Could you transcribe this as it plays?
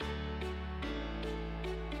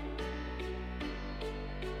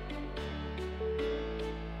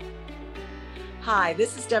Hi,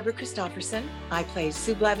 this is Deborah Christofferson. I play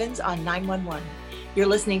Sue Blevins on 911. You're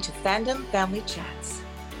listening to Fandom Family Chats.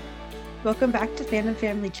 Welcome back to Fandom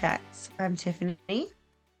Family Chats. I'm Tiffany.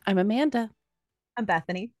 I'm Amanda. I'm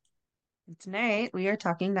Bethany. And tonight we are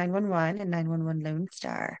talking 911 and 911 Lone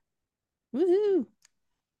Star. Woohoo!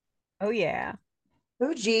 Oh, yeah.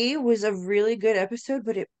 OG was a really good episode,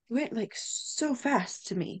 but it went like so fast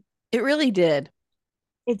to me. It really did.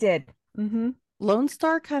 It did. Lone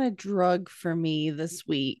Star kind of drug for me this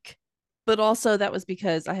week, but also that was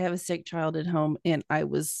because I have a sick child at home and I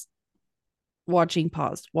was watching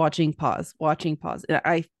pause. And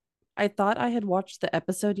I thought I had watched the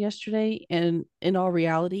episode yesterday, and in all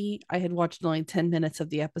reality, I had watched only 10 minutes of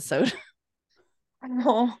the episode.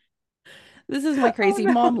 Oh, This is my crazy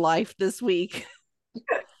mom life this week.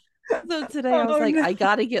 So today I was like, I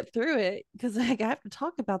got to get through it because I have to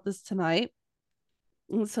talk about this tonight.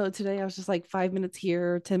 And so today I was just like 5 minutes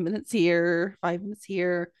here, 10 minutes here, 5 minutes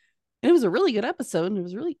here. And it was a really good episode. And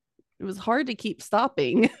it was hard to keep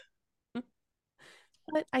stopping.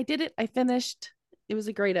 But I did it. I finished. It was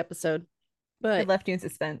a great episode. But It left you in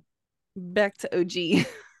suspense. back to OG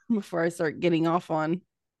before I start getting off on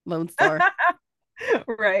Lone Star.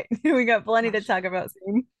 Right. We got plenty to talk about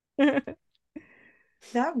soon.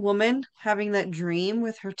 that woman having that dream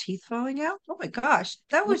with her teeth falling out. Oh my gosh,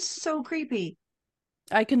 that was so creepy.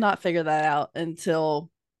 I could not figure that out until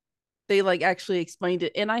they like actually explained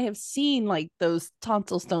it. And I have seen like those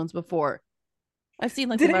tonsil stones before. I've seen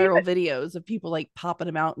like the viral videos of people like popping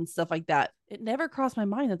them out and stuff like that. It never crossed my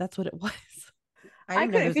mind that that's what it was. I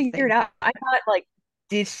couldn't figure it out. I thought, like,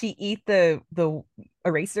 did she eat the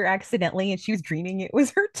eraser accidentally and she was dreaming it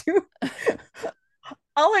was her tooth?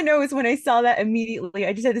 All I know is when I saw that immediately,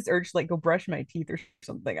 I just had this urge to like go brush my teeth or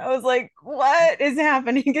something. I was like, what is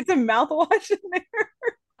happening? Get some mouthwash in there.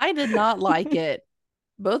 I did not like it.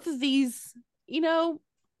 Both of these,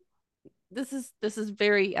 this is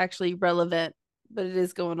very actually relevant, but it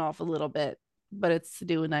is going off a little bit, but it's to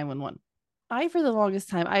do with 911. For the longest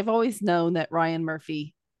time, I've always known that Ryan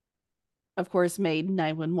Murphy, of course, made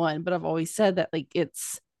 911, but I've always said that like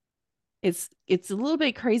it's a little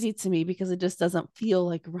bit crazy to me because it just doesn't feel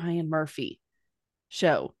like Ryan Murphy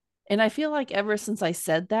show. And I feel like ever since I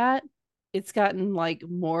said that, it's gotten like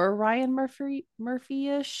more Ryan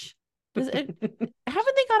Murphy-ish. Haven't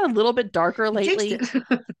they got a little bit darker lately?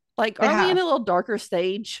 Like, are we in a little darker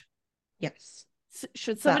stage? Yes.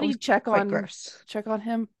 Should somebody check on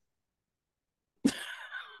him?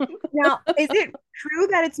 Now, is it true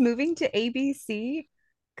that it's moving to ABC?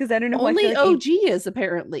 Because I don't know. Only like OG is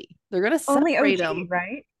apparently. They're gonna separate them,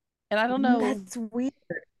 right? And I don't know. That's weird.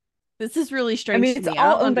 This is really strange. I mean, it's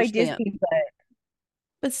all owned by Disney,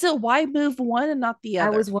 but still, why move one and not the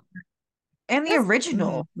other? I was wondering. And the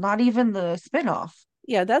original, not even the spinoff.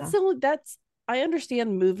 Yeah, that's I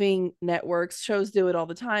understand moving networks. Shows do it all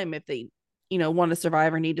the time if they, want to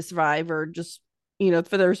survive or need to survive or just,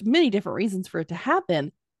 for there's many different reasons for it to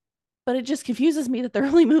happen. But it just confuses me that they're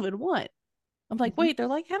only moving one. I'm like, wait, they're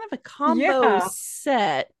like kind of a combo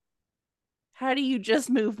set. How do you just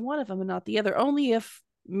move one of them and not the other? Only if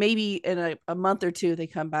maybe in a month or two they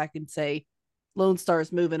come back and say Lone Star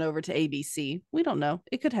is moving over to ABC. We don't know.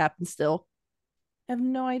 It could happen still. I have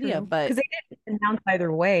no idea. True. But because they didn't announce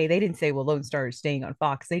either way. They didn't say, well, Lone Star is staying on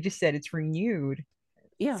Fox. They just said it's renewed.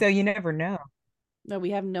 Yeah. So you never know. No,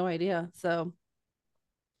 we have no idea. So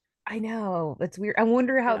I know, that's weird. I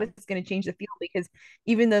wonder how this is going to change the field, because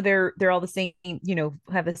even though they're all the same,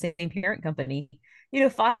 have the same parent company,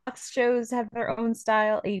 Fox shows have their own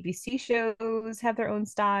style, ABC shows have their own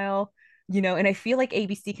style, and I feel like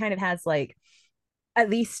ABC kind of has like,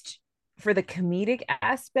 at least for the comedic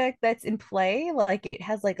aspect that's in play, like it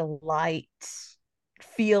has like a light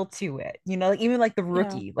feel to it, like even like The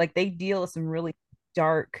Rookie, like they deal with some really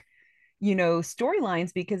dark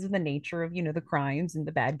storylines because of the nature of the crimes and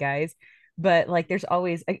the bad guys, but like there's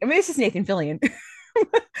always, I mean, it's just Nathan Fillion.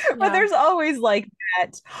 But there's always like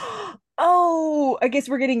that, oh, I guess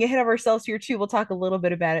we're getting ahead of ourselves here too. We'll talk a little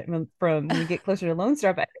bit about it from when we get closer to Lone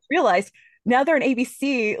Star, but I realized now they're on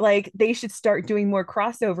ABC, like they should start doing more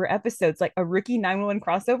crossover episodes. Like a Rookie 911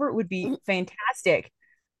 crossover would be fantastic,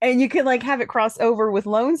 and you can like have it cross over with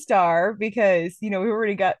Lone Star because we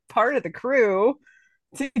already got part of the crew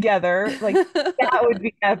together. Like that would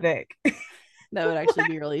be epic. That would actually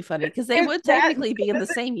be really funny because they would technically be in the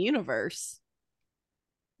same universe.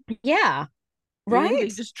 Yeah, right. They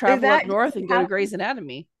just travel up north and go to Grey's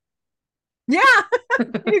Anatomy. Yeah.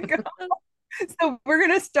 There you go. So we're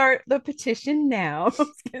gonna start the petition now. See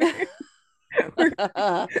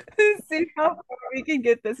how far we can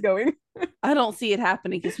get this going. I don't see it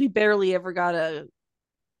happening because we barely ever got a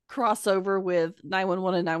crossover with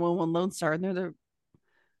 911 and 911 Lone Star, and They're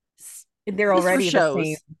sister already the shows.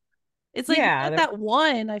 same. It's like Yeah, that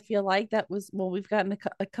one. I feel like that was, well, we've gotten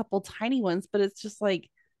a couple tiny ones, but it's just like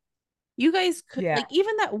you guys could Yeah. like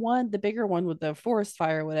even that one, the bigger one with the forest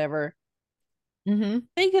fire, or whatever. Mm-hmm.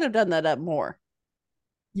 They could have done that up more.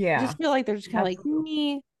 I Yeah. just feel like they're just kind of like Absolutely.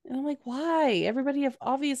 me, and I'm like, why? Everybody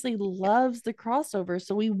obviously loves the crossover,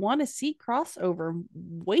 so we want to see crossover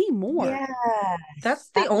way more. Yeah. That's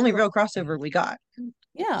the only real crossover we got.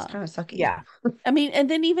 Yeah. It's kind of sucky. Yeah. I mean, and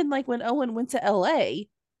then even like when Owen went to LA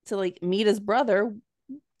to like meet his brother,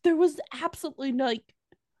 there was absolutely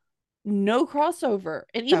no crossover,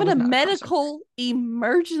 and even a was not a medical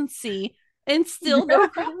emergency, and still no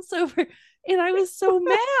crossover. And I was so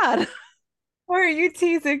mad. Why are you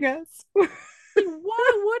teasing us? Like,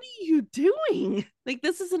 why? What are you doing? Like,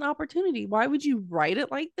 this is an opportunity. Why would you write it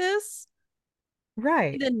like this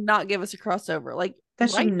Right. and then not give us a crossover? Like, That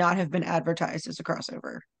should not have been advertised as a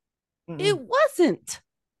crossover. it wasn't.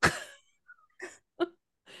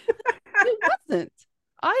 It wasn't.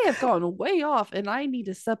 I have gone way off, and I need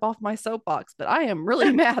to step off my soapbox, but I am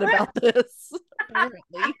really mad about this.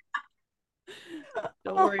 Apparently.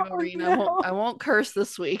 Don't worry, Maureen. no. I won't curse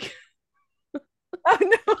this week. Oh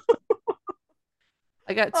no.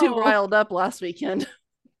 I got too riled up last weekend.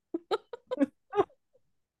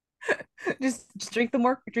 Just drink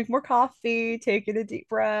more coffee, take in a deep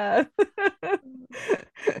breath. I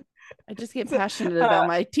just get passionate about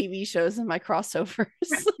my TV shows and my crossovers.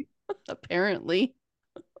 Apparently.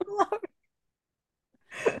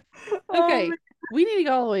 Okay, we need to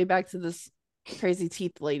go all the way back to this crazy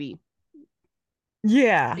teeth lady.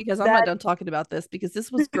 Yeah, because I'm not done talking about this, because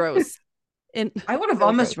this was gross. And I would have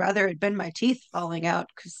almost rather it been my teeth falling out,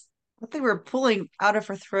 because what they were pulling out of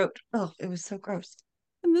her throat, oh, it was so gross.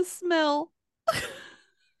 And the smell.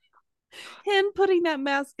 Him putting that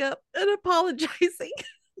mask up and apologizing.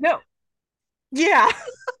 No. Yeah.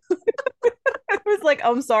 I was like,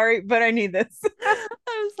 I'm sorry, but I need this.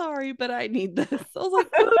 I'm sorry, but I need this. I was like,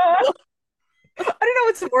 I don't know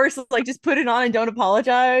what's worse, like just put it on and don't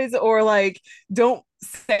apologize, or like don't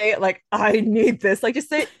say it like I need this. Like just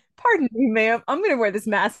say, pardon me, ma'am, I'm gonna wear this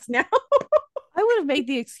mask now. I would have made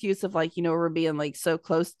the excuse of like, we're being like so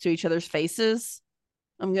close to each other's faces.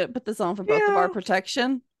 I'm gonna put this on for both of our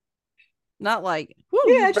protection. Not like,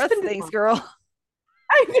 yeah, just thanks, girl.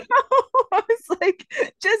 I know. I was like,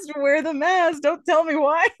 just wear the mask. Don't tell me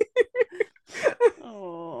why.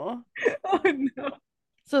 Oh no.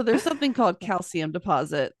 So there's something called calcium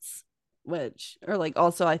deposits, which are like,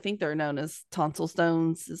 also I think they're known as tonsil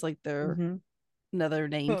stones, is like their another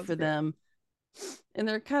name for them. And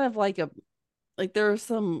they're kind of like there's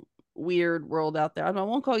some weird world out there. I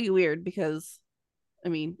won't call you weird, because I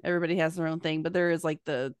mean everybody has their own thing, but there is like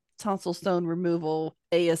the tonsil stone removal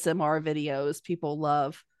ASMR videos people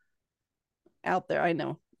love out there. I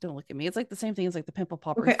know, don't look at me. It's like the same thing as like the pimple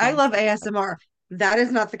popper. Okay, I love ASMR. That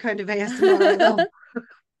is not the kind of ASMR I love.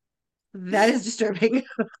 That is disturbing.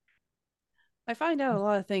 I find out a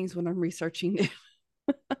lot of things when I'm researching.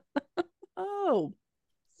 Oh,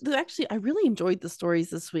 actually, I really enjoyed the stories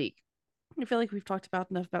this week. I feel like we've talked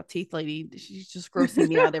about enough about Teeth Lady. She's just grossing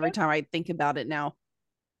me out every time I think about it now.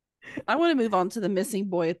 I want to move on to the missing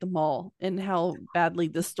boy at the mall and how badly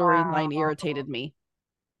this storyline irritated me.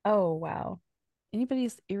 Oh, wow. Anybody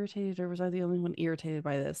is irritated, or was I the only one irritated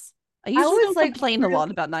by this? I usually don't complain a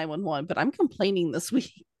lot about 911, but I'm complaining this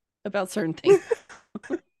week about certain things.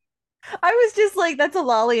 I was just like, that's a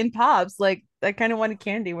lolly and pops. Like, I kind of wanted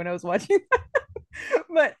candy when I was watching that.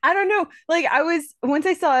 But I don't know. Like, once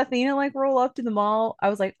I saw Athena like roll up to the mall, I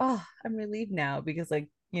was like, oh, I'm relieved now, because like,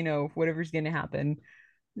 whatever's gonna happen,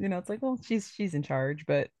 it's like, well, she's in charge.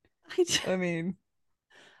 But I mean,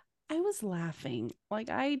 I was laughing. Like,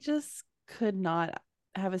 I just could not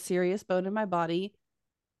have a serious bone in my body.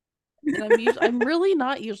 And I'm really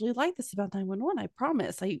not usually like this about 911. I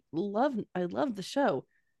promise. I love the show.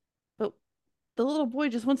 But the little boy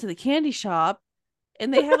just went to the candy shop,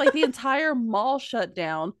 and they have like the entire mall shut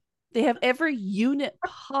down. They have every unit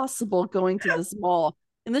possible going to this mall,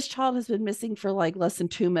 and this child has been missing for like less than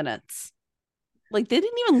 2 minutes. Like, they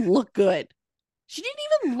didn't even look good. She didn't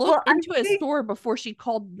even look into a store before she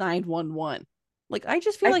called 911. Like, I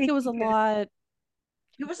just feel like it was a lot.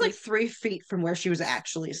 It was like 3 feet from where she was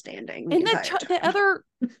actually standing. And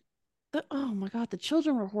oh my God, the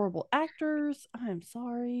children were horrible actors. I'm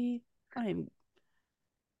sorry. I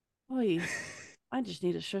just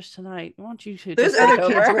need a shush tonight. I want you to. Those other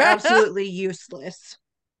kids were absolutely useless.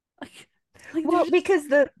 Well, because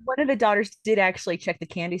one of the daughters did actually check the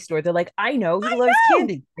candy store. They're like, I know he loves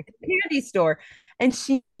candy, like the candy store, and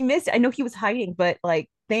she missed it. I know he was hiding, but like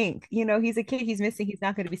think? He's a kid, he's missing, he's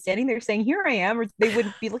not going to be standing there saying, "Here I am," or they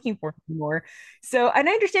wouldn't be looking for him anymore. So, and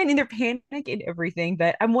I understand in their panic and everything,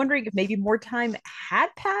 but I'm wondering if maybe more time had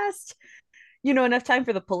passed, enough time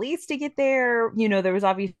for the police to get there. There was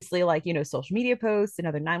obviously like, social media posts and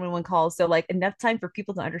other 911 calls. So like enough time for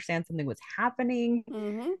people to understand something was happening.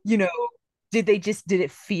 Mm-hmm. Did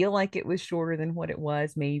it feel like it was shorter than what it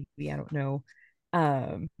was? Maybe, I don't know.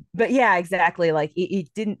 But yeah, exactly. Like it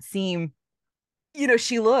didn't seem, she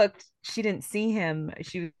didn't see him.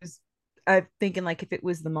 She was thinking like if it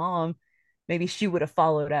was the mom, maybe she would have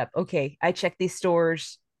followed up. Okay, I checked these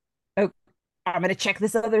stores. Oh, I'm gonna check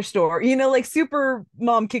this other store. Like super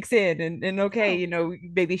mom kicks in and okay,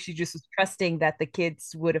 maybe she just was trusting that the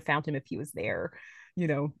kids would have found him if he was there. I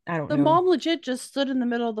don't The know. mom legit just stood in the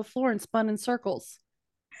middle of the floor and spun in circles.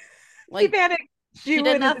 She panicked. She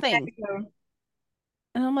did nothing.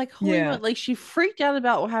 And I'm like, holy Yeah. moly, like she freaked out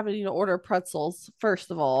about having to order pretzels,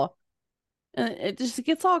 first of all. And it just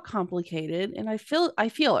gets all complicated. And I feel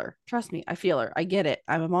her. Trust me, I feel her. I get it.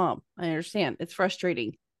 I'm a mom. I understand. It's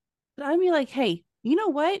frustrating. But I'd be like, hey, you know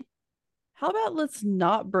what? How about let's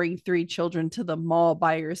not bring 3 children to the mall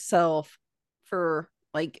by yourself for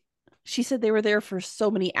like, she said they were there for so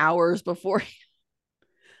many hours before.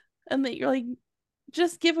 And that you're like,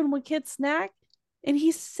 just give him a kid snack. And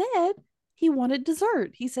he said he wanted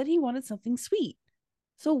dessert. He said he wanted something sweet.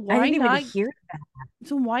 So why not hear that?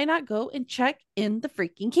 So why not go and check in the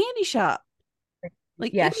freaking candy shop?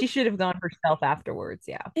 Like, yeah, she should have gone herself afterwards.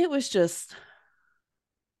 Yeah. It was just,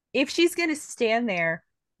 if she's gonna stand there,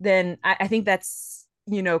 then I think that's,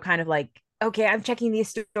 kind of like, okay, I'm checking these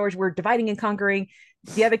stores, we're dividing and conquering.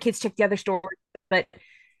 The other kids check the other stores, but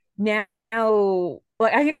now,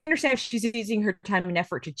 like, I understand if she's using her time and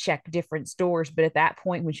effort to check different stores, but at that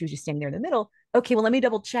point when she was just standing there in the middle, okay, well, let me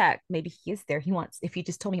double check. Maybe he is there. If he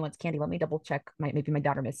just told me he wants candy, let me double check. Maybe my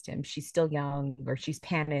daughter missed him. She's still young or she's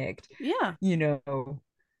panicked. yeah.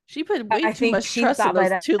 She put way too much trust in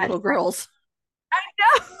those 2 little girls. I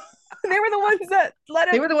know. They were the ones that let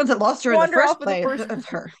him. They were the ones that lost her in the first place.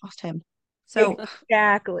 Lost him. So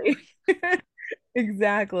exactly.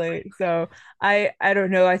 Exactly. So I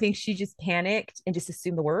don't know. I think she just panicked and just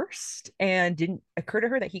assumed the worst and didn't occur to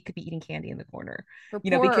her that he could be eating candy in the corner.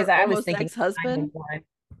 Because I was thinking ex-husband.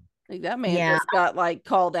 Like that man just got like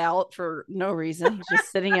called out for no reason. He's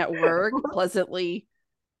just sitting at work, pleasantly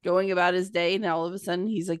going about his day, and all of a sudden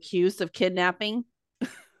he's accused of kidnapping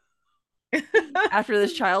after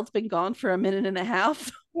this child's been gone for a minute and a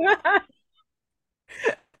half.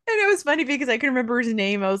 And it was funny because I couldn't remember his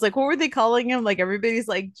name. I was like, what were they calling him? Like everybody's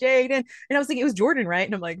like Jaden. And I was like, it was Jordan, right?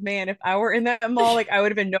 And I'm like, man, if I were in that mall, like I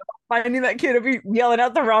would have been finding that kid would be yelling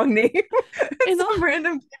out the wrong name. And some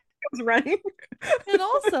random kid was running. And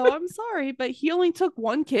also, I'm sorry, but he only took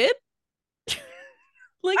 1 kid.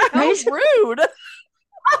 Like, how rude. I didn't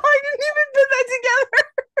even put that together.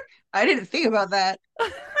 I didn't think about that. He's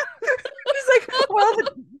like, well,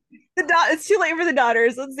 it's too late for the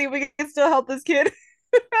daughters. Let's see if we can still help this kid.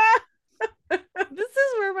 This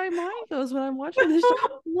is where my mind goes when I'm watching this show.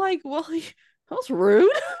 I'm like, well, that was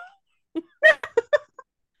rude.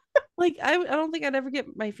 Like, I don't think I'd ever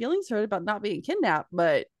get my feelings hurt about not being kidnapped,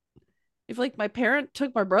 but if like my parent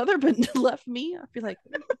took my brother but left me, I'd be like,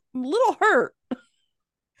 I'm a little hurt.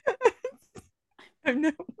 I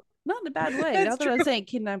know. Not in a bad way. Not that I'm saying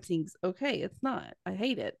kidnapping's okay. It's not. I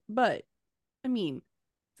hate it. But I mean,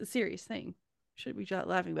 it's a serious thing. Should be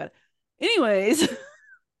laughing about it. Anyways.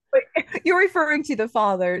 You're referring to the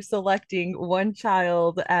father selecting one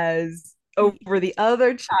child as over the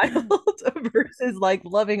other child versus like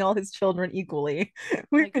loving all his children equally.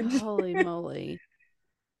 Like, holy moly.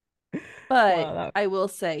 But wow, I will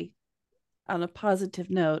say, on a positive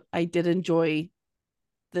note, I did enjoy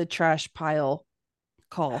the trash pile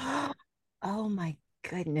call. Oh my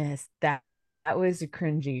goodness. That was a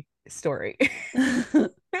cringy story.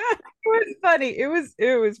 It was funny. It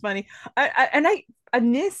was funny. I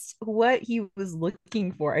missed what he was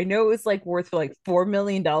looking for. I know it was like worth like $4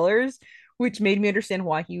 million, which made me understand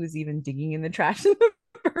why he was even digging in the trash in the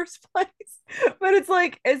first place. But it's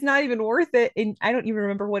like it's not even worth it, and I don't even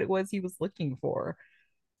remember what it was he was looking for.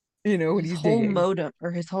 When his whole modem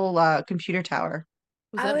or his whole computer tower.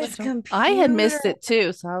 Was that I had missed it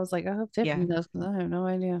too, so I was like, I hope Tiffany knows because I have no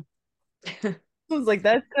idea. I was like,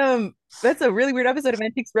 that's a really weird episode of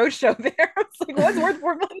Antiques Roadshow there. I was like, what's worth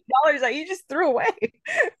 $4 million that you just threw away?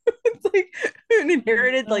 It's like an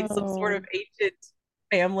inherited like some sort of ancient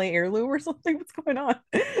family heirloom or something. What's going on?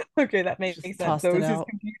 Okay, that makes sense. So it was his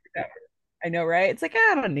computer tower. I know, right? It's like,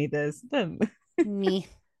 I don't need this. Me.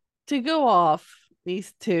 To go off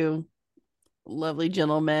these 2 lovely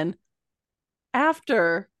gentlemen,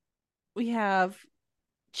 after we have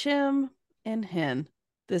Chim and Hen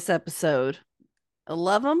this episode. I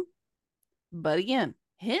love them, but again,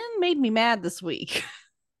 Hen made me mad this week.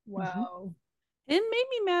 Wow. Hen made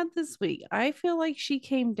me mad this week. I feel like she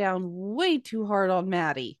came down way too hard on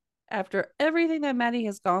Maddie. After everything that Maddie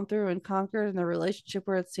has gone through and conquered and the relationship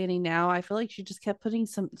where it's standing now, I feel like she just kept putting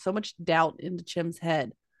so much doubt into Chim's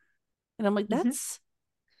head. And I'm like, that's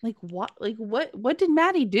what did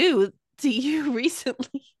Maddie do to you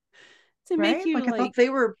recently to make you like I thought they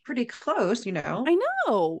were pretty close, you know? I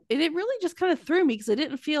know. And it really just kind of threw me because it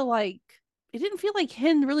didn't feel like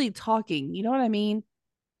Hen really talking. You know what I mean?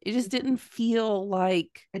 It just didn't feel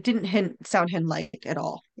like It didn't sound Hen-like at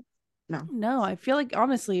all. No, I feel like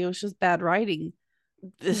honestly it was just bad writing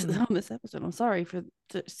on this episode. I'm sorry for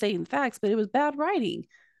saying facts, but it was bad writing.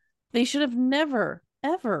 They should have never,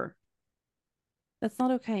 ever. That's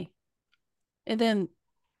not okay. And then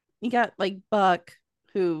you got like Buck,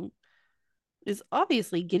 who is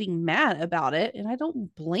obviously getting mad about it, and I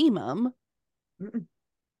don't blame him.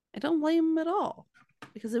 I don't blame him at all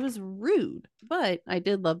because it was rude, but I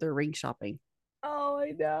did love their ring shopping. Oh,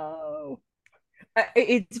 I know.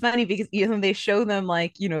 It's funny because they show them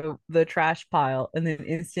like the trash pile, and then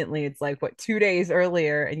instantly it's like 2 days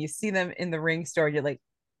earlier, and you see them in the ring store. And you're like,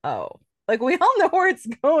 oh, like we all know where it's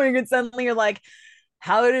going, and suddenly you're like,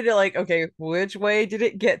 how did it okay? Which way did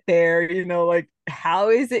it get there? Like how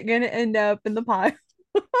is it gonna end up in the pile?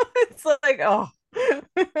 It's like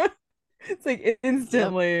it's like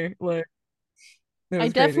instantly like. I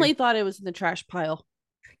definitely thought it was in the trash pile.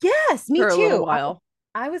 Yes, me for too. A little while.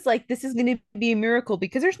 I was like, this is going to be a miracle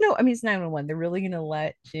because there's no, I mean, it's 911. They're really going to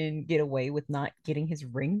let Jin get away with not getting his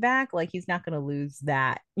ring back. Like, he's not going to lose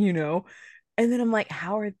that, And then I'm like,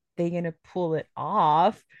 how are they going to pull it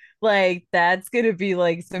off? Like, that's going to be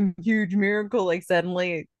like some huge miracle. Like,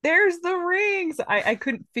 suddenly there's the rings. I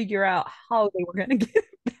couldn't figure out how they were going to get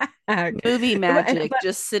it back. Movie magic,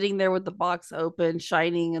 just sitting there with the box open,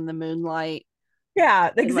 shining in the moonlight. Yeah,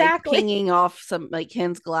 exactly. And, pinging off some like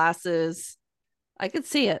Hen's glasses. I could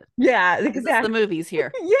see it. Yeah, exactly. The movies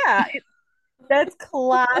here. Yeah, that's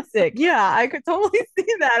classic. Yeah, I could totally see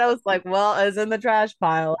that. I was like, well, as in the trash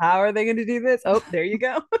pile, how are they going to do this? Oh, there you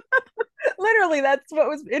go. Literally, that's what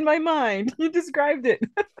was in my mind. You described it.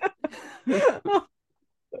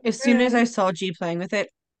 As soon as I saw G playing with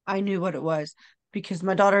it, I knew what it was because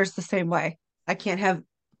my daughter is the same way. I can't have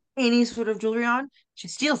any sort of jewelry on. She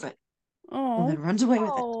steals it and then runs away with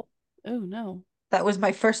it. Oh no. That was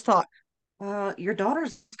my first thought. Your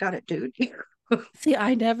daughter's got it, dude. See,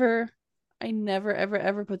 I never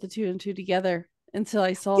ever put the two and two together until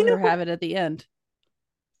I saw her have it at the end.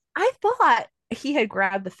 I thought he had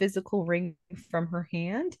grabbed the physical ring from her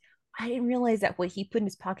hand. I didn't realize that what he put in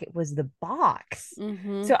his pocket was the box.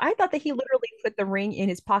 Mm-hmm. So I thought that he literally put the ring in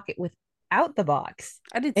his pocket without the box.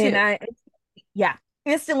 I did too. And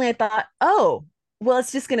instantly I thought, oh, well,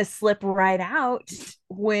 it's just going to slip right out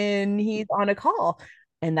when he's on a call.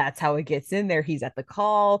 And that's how it gets in there. He's at the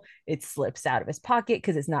call. It slips out of his pocket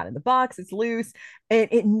because it's not in the box. It's loose. And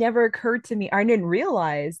it never occurred to me. I didn't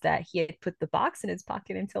realize that he had put the box in his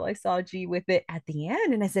pocket until I saw G with it at the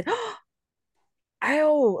end. And I said,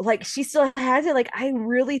 oh, like she still has it. Like I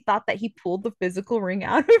really thought that he pulled the physical ring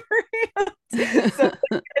out of her hand. So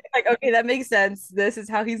like, okay, that makes sense. This is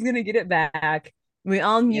how he's going to get it back. We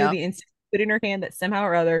all knew the instant he put in her hand that somehow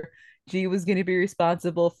or other G was going to be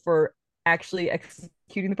responsible for actually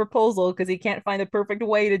executing the proposal because he can't find the perfect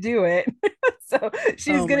way to do it. So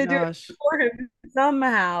she's gonna do it for him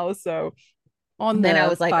somehow. So then I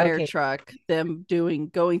was like, fire truck, them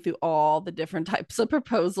going through all the different types of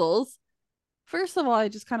proposals. First of all, I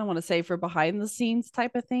just kind of want to say for behind the scenes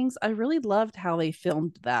type of things, I really loved how they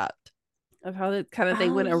filmed that, of how it kind of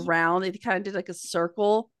they went around. They kind of did like a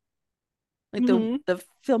circle. Like the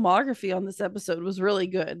filmography on this episode was really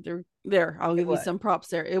good. I'll give you some props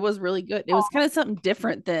there. It was really good. It was kind of something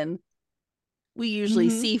different than we usually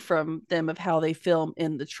see from them of how they film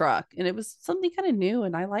in the truck. And it was something kind of new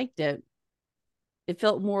and I liked it. It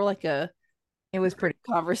felt more like it was pretty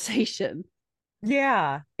conversation.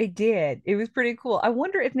 Yeah, it did. It was pretty cool. I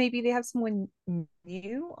wonder if maybe they have someone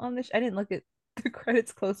new on this. I didn't look at the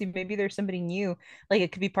credits closely. Maybe there's somebody new. Like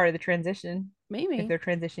it could be part of the transition. Maybe if they're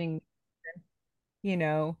transitioning,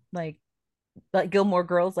 like Gilmore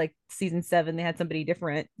Girls, like season 7, they had somebody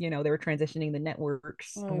different. They were transitioning the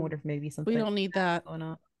networks. I wonder if maybe something. We don't need that going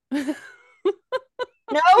on. No,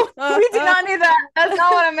 we do not need that. That's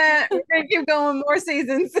not what I meant. We're gonna keep going more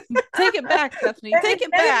seasons. Take it back, Stephanie. Take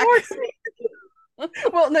it back.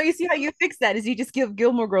 Well, no, you see how you fix that is you just give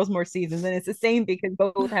Gilmore Girls more seasons, and it's the same because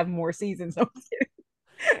both have more seasons.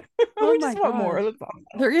 Oh we my just want more. gosh. That's all.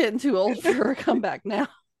 They're getting too old for a comeback now.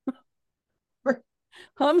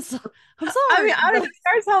 I'm sorry. I mean, honestly,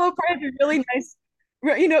 Stars Hollow probably a really nice.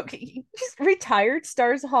 Just retired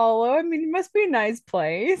Stars Hollow. I mean, it must be a nice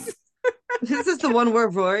place. This is the one where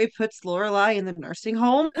Rory puts Lorelai in the nursing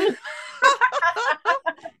home.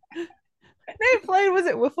 They played, was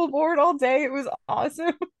it wiffle board all day? It was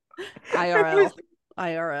awesome. IRL.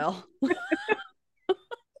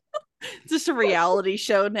 Just a reality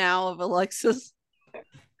show now of Alexis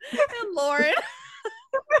and Lauren.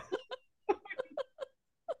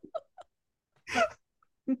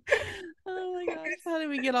 Oh my gosh, how did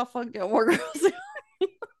we get off on Gilmore Girls?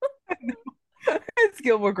 It's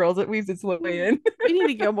Gilmore Girls. It weaves its way in. We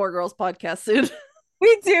need a Gilmore Girls podcast soon.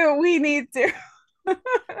 We do. We need to.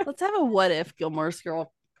 Let's have a what if Gilmore's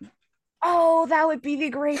Girl. Oh, that would be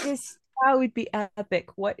the greatest. That would be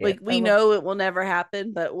epic. What if? Like, we know it will never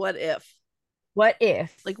happen, but what if? What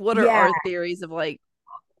if? Like, what are our theories of, like,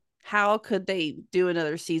 how could they do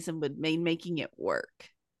another season with making it work?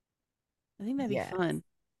 I think that'd be fun.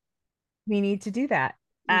 We need to do that.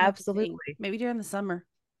 Absolutely. Maybe during the summer.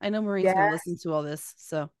 I know Marie's gonna listen to all this,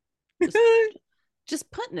 so just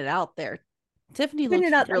putting it out there. Tiffany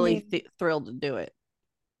looks really thrilled to do it.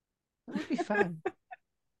 That'd be fun,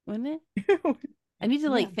 wouldn't it? I need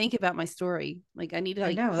to think about my story. Like, I need to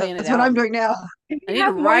plan it out. That's what I'm doing now. I need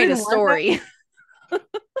to write a story.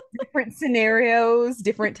 Different scenarios,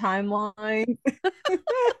 different timelines.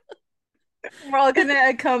 We're all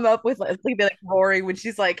gonna come up with like Rory when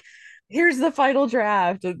she's like, here's the final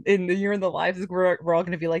draft in the Year in the Lives. We're all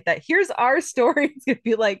gonna be like that. Here's our story. It's gonna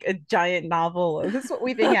be like a giant novel. This is what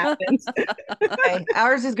we think happens. Okay.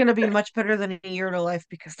 Ours is gonna be much better than A Year in a Life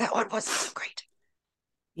because that one wasn't so great.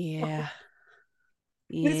 Yeah.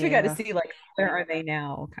 At least we got to see, like, where are they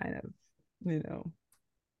now, kind of,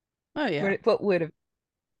 Oh yeah. What would have,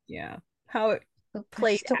 how it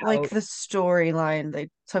played out. Like the storyline they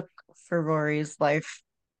took for Rory's life.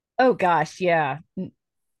 Oh gosh, yeah.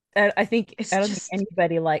 I think I don't think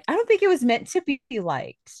anybody I don't think it was meant to be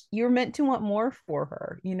liked. You were meant to want more for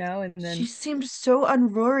her, and then she seemed so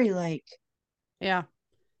un-Rory like. Yeah.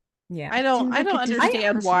 I don't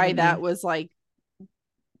understand why that was like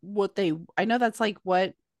what I know that's like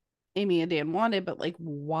what Amy and Dan wanted, but like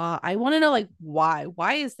why? I want to know, like, why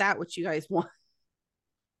is that what you guys want?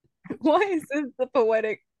 Why is this the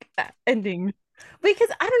poetic ending? Because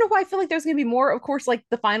I don't know why I feel like there's gonna be more, of course, like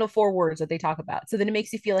the final 4 words that they talk about. So then it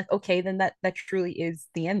makes you feel like, okay, then that truly is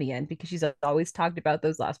the end, because she's always talked about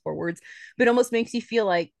those last 4 words. But it almost makes you feel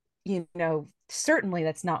like, certainly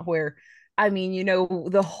that's not where, I mean,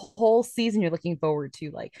 the whole season you're looking forward to,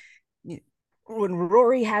 like, when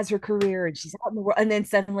Rory has her career and she's out in the world, and then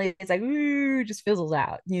suddenly it's like, ooh, just fizzles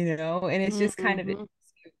out, and it's just kind of,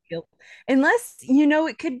 unless,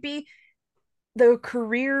 it could be the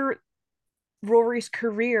career, Rory's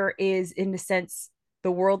career is, in a sense,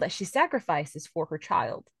 the world that she sacrifices for her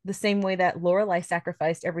child, the same way that Lorelai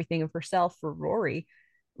sacrificed everything of herself for Rory.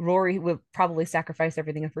 Rory would probably sacrifice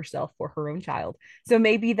everything of herself for her own child. So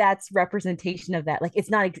maybe that's representation of that. Like, it's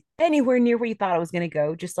not anywhere near where you thought it was going to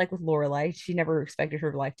go. Just like with Lorelai, she never expected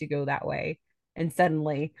her life to go that way, and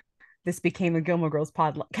suddenly this became a Gilmore Girls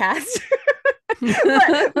podcast. Maybe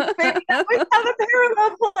that was how the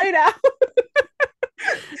parallel played out.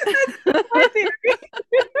 That's my theory.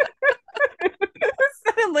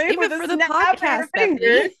 Suddenly, even for the podcast, and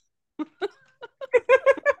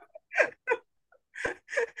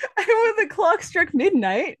when the clock struck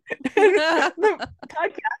midnight, and the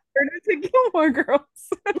podcast turned into Gilmore Girls.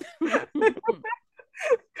 But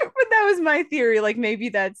that was my theory. Like, maybe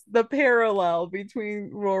that's the parallel between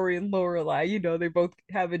Rory and Lorelai. They both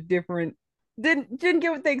have a different, didn't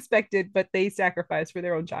get what they expected, but they sacrificed for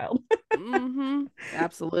their own child.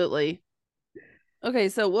 Absolutely. Okay,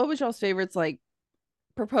 so what was y'all's favorites, like,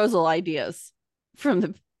 proposal ideas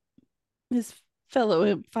from his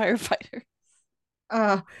fellow firefighter?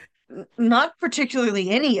 Not particularly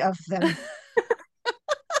any of them.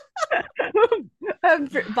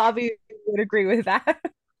 Bobby would agree with that.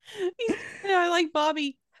 I like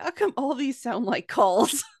Bobby. How come all these sound like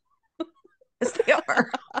calls? Yes, they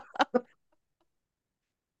are.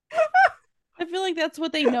 I feel like that's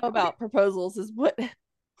what they know about proposals, is what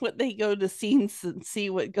they go to scenes and see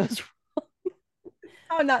what goes wrong.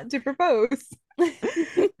 How not to propose.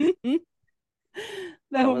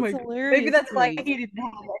 That was hilarious. Maybe that's why he didn't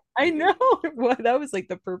have it. I know. Well, that was like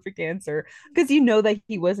the perfect answer, because that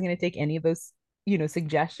he wasn't going to take any of those,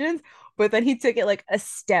 suggestions, but then he took it like a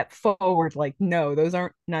step forward. Like, no, those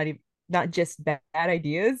aren't not just bad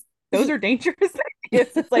ideas. Those are dangerous ideas.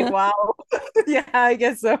 It's like, wow. Yeah, I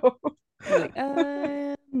guess so. Like,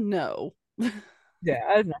 No. Yeah,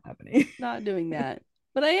 that's not happening. Not doing that.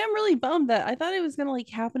 But I am really bummed that I thought it was gonna like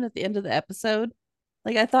happen at the end of the episode.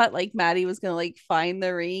 Like I thought like Maddie was gonna like find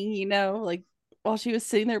the ring, like while she was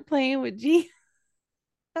sitting there playing with G.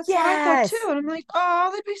 That's what I thought too. And I'm like, oh,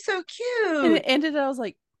 that'd be so And cute. it ended, I was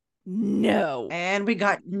like, no. And we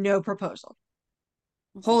got no proposal.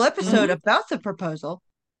 Whole episode about the proposal.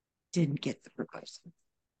 Didn't get the proposal.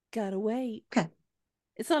 Gotta wait. Okay.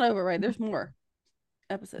 It's not over, right? There's more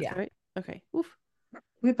episodes, right? Okay. Oof.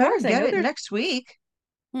 We better get it next week.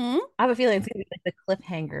 Hmm? I have a feeling it's gonna be like the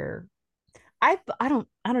cliffhanger. I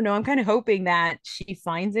don't know. I'm kind of hoping that she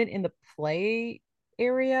finds it in the play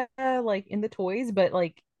area, like in the toys, but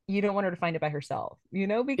like you don't want her to find it by herself,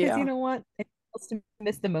 because you know what? It wants to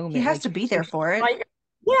miss the moment. He has to be there for it.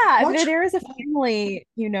 There is a family,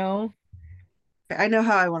 I know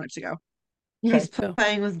how I want it to go. He's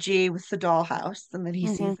playing with G with the dollhouse, and then he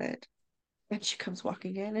sees it. And she comes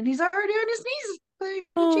walking in, and he's already on his knees playing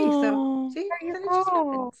with G. So, see? Then it just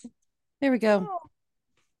happens. There we go. Oh.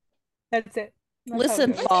 That's it.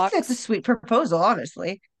 Listen, Fox. I think that's a sweet proposal,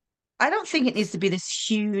 honestly. I don't think it needs to be this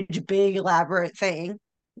huge, big, elaborate thing.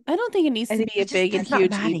 I don't think it needs to be a big and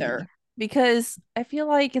huge either, because I feel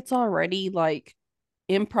like it's already like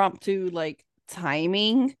impromptu, like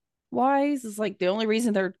timing wise. Is like the only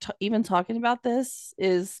reason they're even talking about this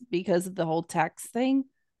is because of the whole tax thing.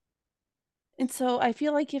 And so I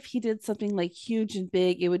feel like if he did something like huge and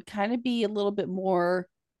big, it would kind of be a little bit more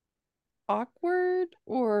awkward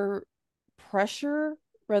or pressure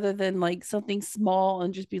rather than like something small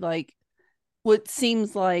and just be like what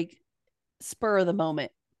seems like spur of the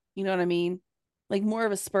moment. You know what I mean? Like more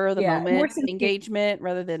of a spur of the moment engagement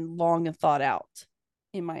rather than long and thought out,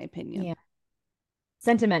 in my opinion. Yeah.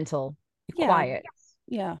 Sentimental, quiet.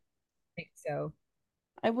 Yeah. I think so.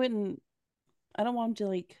 I don't want him to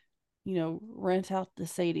like, rent out the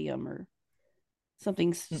stadium or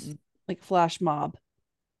something like flash mob.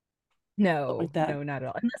 No, like that. No, not at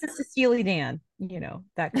all. Unless it's a Steely Dan,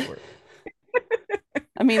 that could work.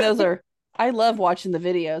 I mean, I love watching the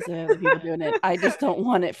videos of the people doing it. I just don't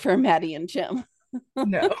want it for Maddie and Jim.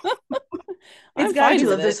 No. It's got to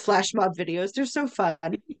love those flash mob videos. They're so fun.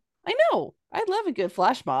 I know. I love a good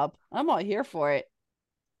flash mob. I'm all here for it.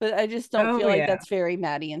 But I just don't feel like that's very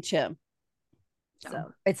Maddie and Jim.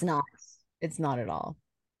 So it's not. It's not at all.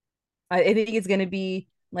 I think it's going to be,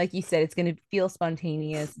 like you said, it's going to feel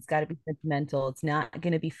spontaneous. It's got to be sentimental. It's not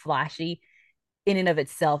going to be flashy in and of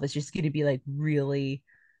itself. It's just going to be like really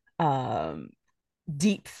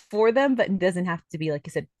deep for them, but it doesn't have to be, like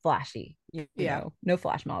you said, flashy. You know, no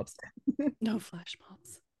flash mobs. No flash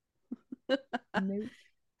mobs. No.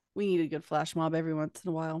 We need a good flash mob every once in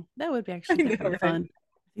a while. That would be actually fun. I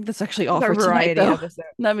think that's actually all for tonight, though.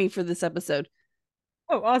 Not me for this episode.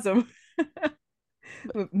 Oh, awesome.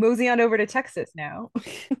 Mosey on over to Texas now.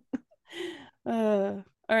 All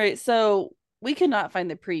right, so we could not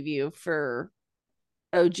find the preview for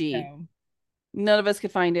OG. No. None of us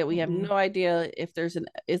could find it. We have no idea if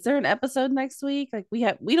is there an episode next week? Like we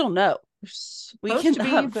don't know. We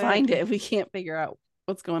cannot find it. We can't figure out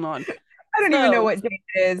what's going on. I don't even know what date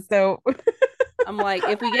it is. So I'm like,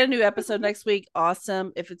 if we get a new episode next week,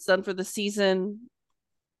 awesome. If it's done for the season,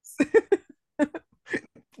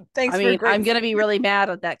 thanks. I'm gonna be really mad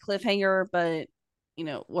at that cliffhanger, but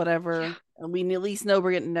whatever. We at least know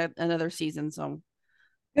we're getting another season. So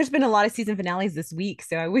there's been a lot of season finales this week,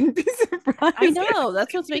 so I wouldn't be surprised. I know,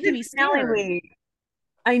 that's what's making me scared.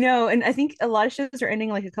 I know, and I think a lot of shows are ending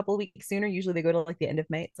like a couple of weeks sooner. Usually they go to like the end of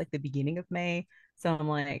May. It's like the beginning of May. So I'm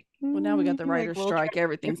like, well, now we got the writer's strike.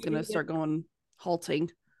 Everything's gonna start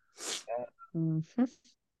halting. Mm-hmm.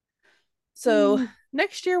 So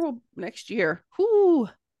next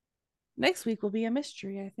week will be a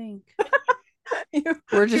mystery, I think.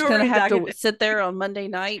 We're just gonna have to sit there on Monday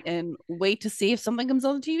night and wait to see if something comes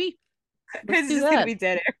on the TV. It's just gonna be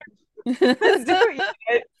dead air. Let's do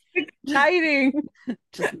it. Exciting.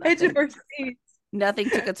 Nothing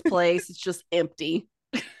took its place. It's just empty.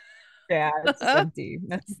 Yeah, it's empty.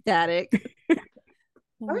 That's static. I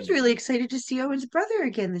was really excited to see Owen's brother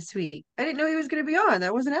again this week. I didn't know he was going to be on.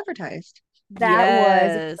 That wasn't advertised.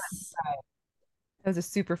 That was a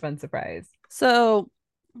super fun surprise. So,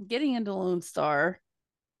 getting into Lone Star,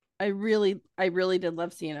 I really did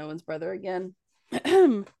love seeing Owen's brother again.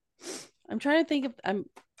 I'm trying to think of. I'm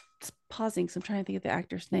pausing, so I'm trying to think of the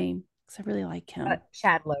actor's name because I really like him.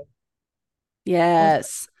 Chadlow.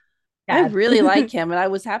 Yes. I really like him, and I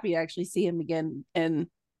was happy to actually see him again. And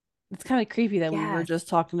it's kind of creepy that we were just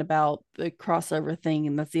talking about the crossover thing,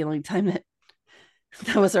 and that's the only time that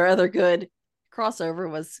was our other good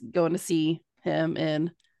crossover was going to see him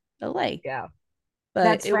in LA. Yeah. But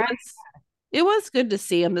That's right. It was good to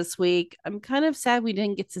see him this week. I'm kind of sad we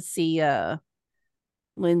didn't get to see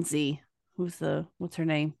Lindsay. What's her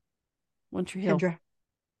name? One Tree Hill.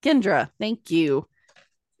 Kendra. Thank you.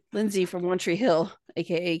 Lindsay from One Tree Hill,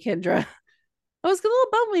 aka Kendra. I was a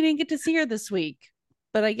little bummed we didn't get to see her this week,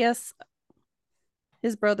 but I guess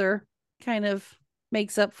his brother kind of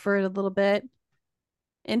makes up for it a little bit.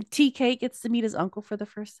 And TK gets to meet his uncle for the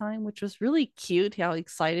first time, which was really cute. How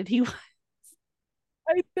excited he was.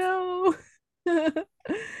 I know. That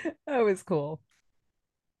was cool.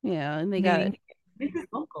 Yeah, and they got his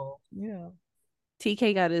uncle. Yeah.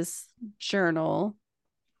 TK got his journal,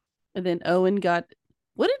 and then Owen got.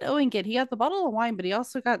 What did Owen get? He got the bottle of wine, but he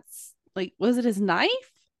also got, like, was it his knife?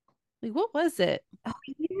 Like, what was it? Oh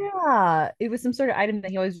yeah, it was some sort of item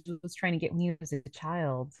that he always was trying to get when he was a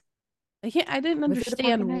child. I didn't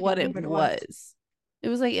understand what it was. It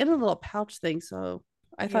was like in a little pouch thing, so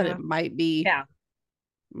I thought it might be a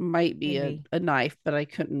knife, but I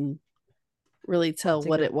couldn't really tell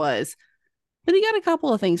what it was. But he got a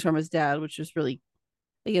couple of things from his dad, which was really,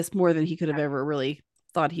 I guess, more than he could have ever really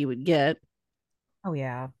thought he would get. Oh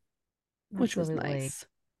yeah, which was nice.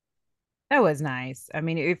 That was nice. I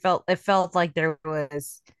mean, it felt like there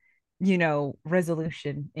was,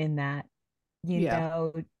 resolution in that.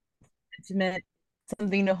 It's meant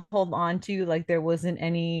something to hold on to. Like there wasn't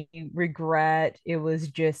any regret. It was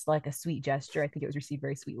just like a sweet gesture. I think it was received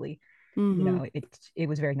very sweetly. Mm-hmm. It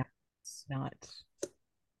was very nice.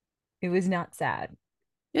 It was not sad.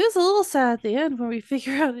 It was a little sad at the end when we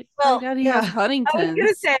find out he has Huntington's. I was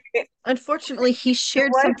gonna say, unfortunately, he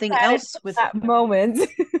shared something else with that moment.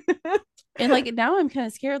 And like now I'm kind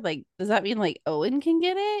of scared. Like, does that mean like Owen can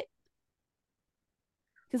get it?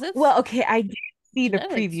 Because it's okay. I did see the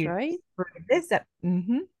preview, right? For this. I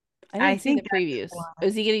didn't see the previews.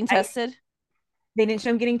 Is he getting tested? They didn't show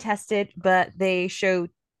him getting tested, but they showed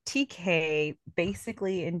TK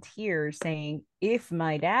basically in tears saying, "If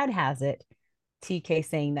my dad has it," TK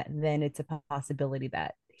saying that then it's a possibility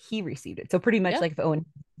that he received it. So pretty much like if Owen,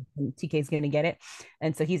 TK is going to get it.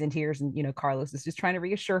 And so he's in tears and, Carlos is just trying to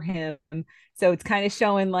reassure him. So it's kind of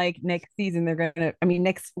showing like next season,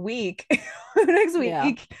 next week,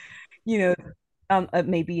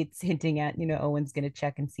 maybe it's hinting at, Owen's going to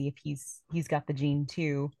check and see if he's got the gene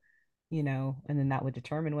too, and then that would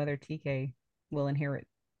determine whether TK will inherit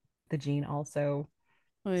the gene also.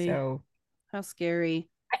 Oy, so how scary.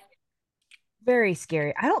 Very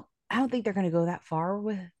scary. I don't think they're going to go that far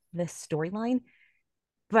with this storyline,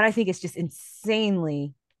 but I think it's just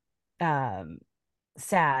insanely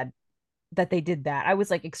sad that they did that. I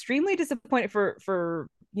was like extremely disappointed for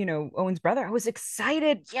Owen's brother. I was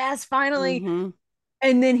excited, yes, finally. Mm-hmm.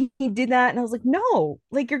 And then he did that, and I was like, no,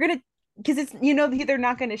 like you're gonna, because it's they're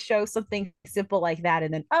not going to show something simple like that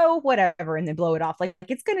and then whatever and then blow it off. Like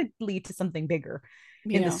it's going to lead to something bigger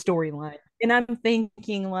in the storyline. And I'm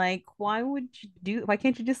thinking like, why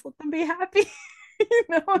can't you just let them be happy?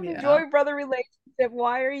 Enjoy brother relationship.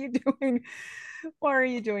 Why are you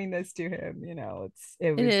doing this to him? It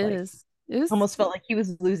almost felt like he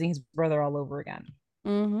was losing his brother all over again.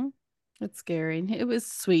 Mm-hmm. It's scary. It was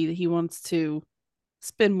sweet. He wants to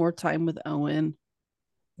spend more time with Owen.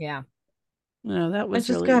 Yeah. No, that was.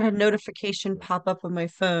 I just got a notification pop up on my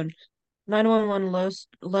phone. 911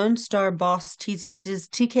 Lone Star boss teases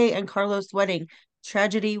TK and Carlos wedding.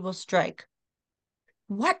 Tragedy will strike.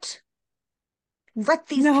 What? Let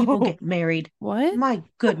these people get married. What? My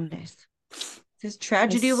goodness. This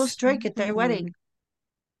tragedy will strike at their wedding.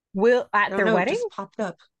 Their wedding? It just popped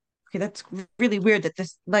up. Okay, that's really weird that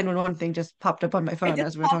this 911 thing just popped up on my phone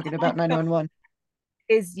as we're talking about 911.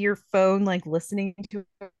 Is your phone like listening to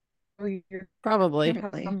your probably?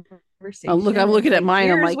 Oh, look, I'm looking at mine.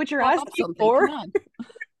 I'm like, what you're asking for?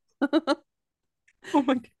 Oh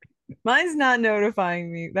my God. Mine's not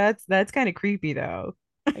notifying me. That's kind of creepy though.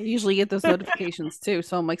 I usually get those notifications too,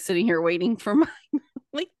 so I'm like sitting here waiting for mine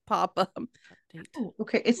like pop up.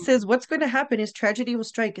 Okay, it says what's going to happen is tragedy will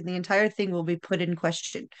strike and the entire thing will be put in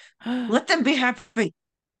question. Let them be happy.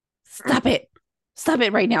 Stop it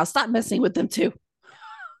right now. Stop messing with them too.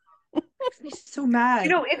 Makes me so mad.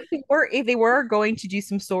 If they were going to do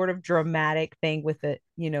some sort of dramatic thing with it,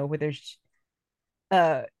 where there's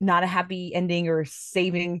not a happy ending or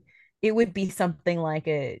saving, it would be something like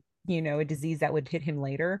a disease that would hit him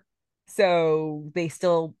later. So they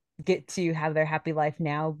still get to have their happy life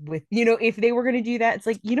now with, if they were going to do that, it's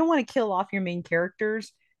like, you don't want to kill off your main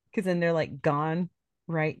characters because then they're like gone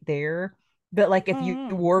right there. But like, if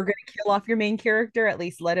you were going to kill off your main character, at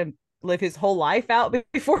least let him live his whole life out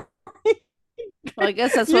before. Well, I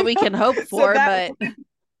guess that's what we can hope for, but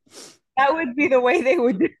that would be the way they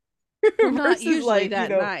would They're not versus usually like, that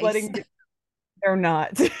nice. They're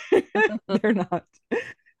not. They're not.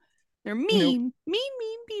 They're Nope. mean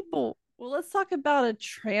people. Well, let's talk about a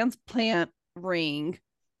transplant ring.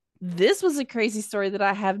 This was a crazy story that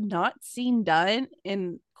I have not seen done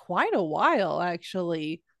in quite a while,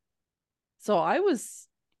 actually. So I was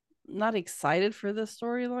not excited for the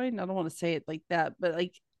storyline. I don't want to say it like that, but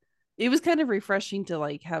like it was kind of refreshing to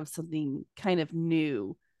like have something kind of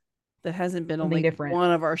new that hasn't been on Something like different.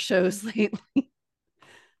 one of our shows lately.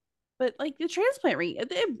 But like the transplant ring,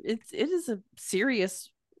 it is a serious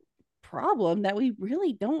problem that we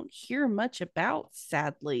really don't hear much about,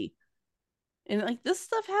 sadly. And like this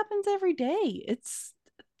stuff happens every day. It's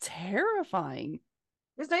terrifying.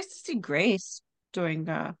 It was nice to see Grace doing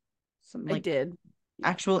some I like did.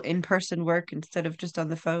 actual in-person work instead of just on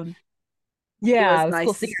the phone. Yeah, It it was was cool nice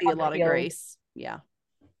to seeing see her a on the lot of field. Grace. Yeah.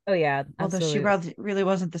 Oh yeah, Although she absolutely. really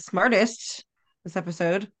wasn't the smartest this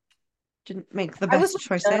episode. Didn't make the I was best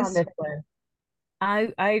with Judd on choices. this one.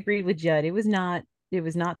 I agreed with Judd. It was not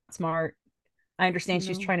smart. I understand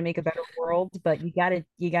she's No. trying to make a better world, but you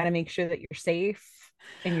gotta make sure that you're safe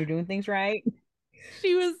and you're doing things right.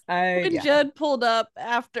 She was I when Yeah. Judd pulled up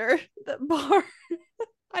after the bar,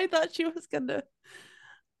 I thought she was gonna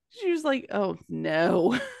she was like, oh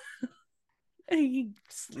no. And he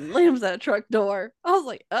slams that truck door. I was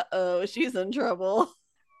like, uh-oh, she's in trouble.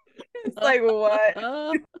 It's like what?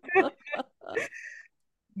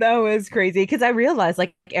 That was crazy because I realized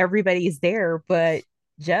like everybody's there, but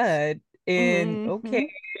Judd. And okay,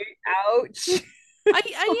 Mhm. ouch. I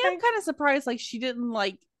am Like, kind of surprised like she didn't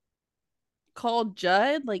like call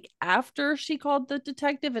Judd like after she called the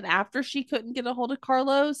detective and after she couldn't get a hold of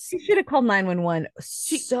Carlos. she should have called 911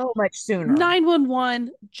 She so much sooner.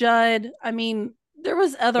 911 Judd. I mean, there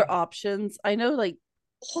was other Yeah. options. I know like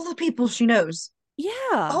All the people she knows, yeah.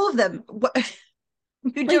 all of them. What?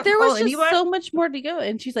 You Like don't there call was just anyone? so much more to go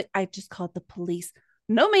and she's like I just called the police.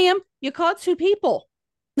 No ma'am, you called two people.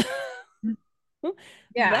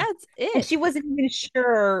 Yeah. That's And it. she wasn't even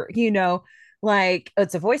sure, like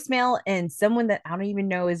it's a voicemail and someone that I don't even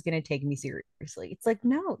know is going to take me seriously. It's like,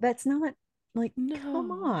 no, that's not like, come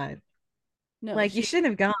No. on. No, Like, you she shouldn't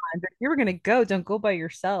have gone. But if you were going to go, don't go by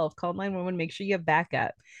yourself. Call 911, make sure you have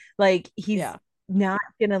backup. Like, he's yeah. not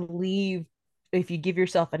going to leave if you give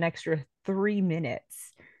yourself an extra 3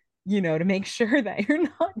 minutes, to make sure that you're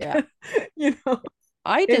not Yeah. gonna, you know,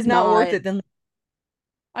 I it's did not worth not it. Then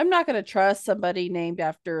I'm not going to trust somebody named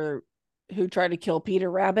after who tried to kill Peter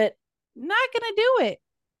Rabbit. Not going to do it.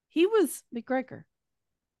 He was McGregor.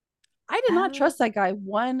 I did not uh, trust that guy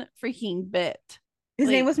one freaking bit. his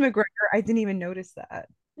name Like, was McGregor. I didn't even notice that.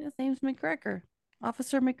 his name's McGregor.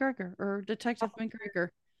 Officer McGregor or Detective McGregor.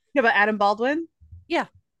 Yeah, but Adam Baldwin? Yeah.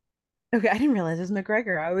 Okay, I didn't realize it was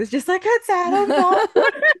McGregor. I was just like, it's Adam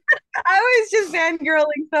Baldwin. I was just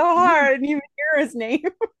fangirling so hard and even hear his name.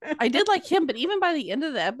 I did like him, but even by the end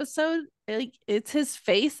of the episode, like it's his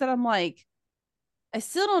face that I'm like, I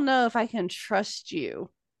still don't know if I can trust you.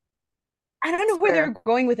 I don't know where they're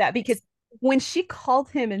going with that because when she called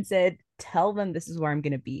him and said, tell them this is where I'm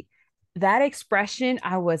going to be, that expression,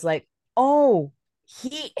 I was like, oh,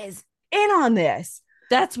 he is in on this.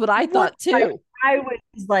 That's what I thought too. I was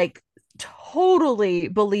like totally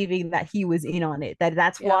believing that he was in on it,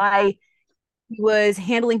 that's Yeah. why he was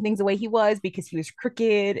handling things the way he was because he was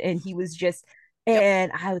crooked and he was just, Yep.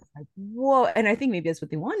 and I was like, whoa. And I think maybe that's what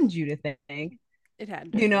they wanted you to think. It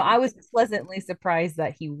had to. I was pleasantly surprised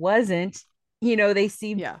that he wasn't. They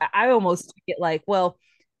seemed, Yeah. I almost took it like, well,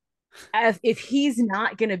 if he's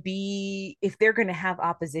not going to be, if they're going to have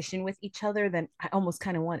opposition with each other, then I almost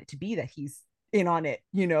kind of want it to be that he's in on it.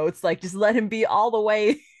 It's like, just let him be all the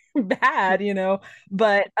way bad,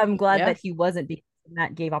 but I'm glad that he wasn't, because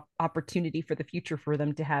that gave opportunity for the future for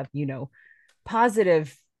them to have,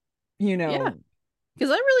 positive, yeah,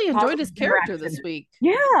 because I really enjoyed his character this week.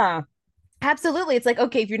 Yeah, absolutely. It's like,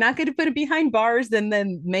 okay, if you're not going to put it behind bars,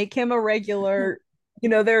 then make him a regular.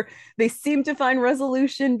 They seem to find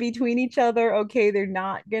resolution between each other. Okay, there's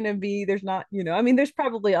not, I mean, there's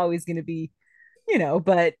probably always gonna be,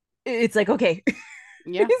 but it's like, okay,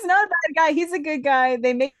 Yeah. he's not a bad guy, he's a good guy.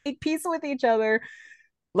 They make peace with each other.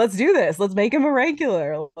 Let's do this. Let's make him a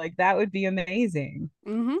regular. Like, that would be amazing.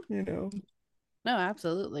 No,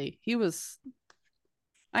 absolutely.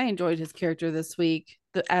 I enjoyed his character this week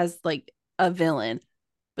as like a villain.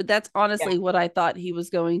 But that's honestly what I thought he was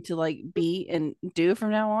going to like be and do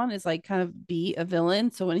from now on, is like kind of be a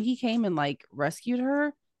villain. So when he came and like rescued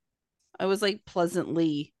her, I was like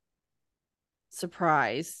pleasantly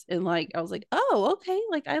surprised. And like I was like, oh, okay.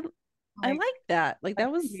 Like I like that. Like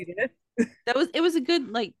that was it was a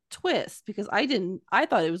good like twist because I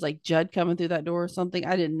thought it was like Judd coming through that door or something.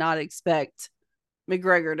 I did not expect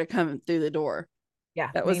McGregor to come through the door. Yeah,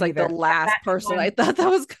 that was like the last person I thought that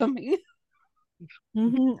was coming.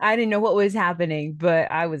 I didn't know what was happening,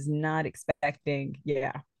 but I was not expecting.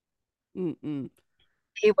 Yeah. Mm-mm.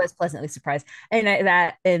 It was pleasantly surprised, and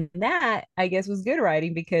that I guess was good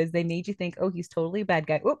writing because they made you think, oh, he's totally a bad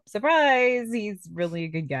guy. Oop, surprise! He's really a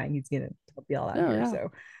good guy. He's gonna help you all out here. Yeah.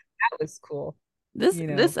 So that was cool.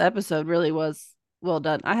 This episode really was well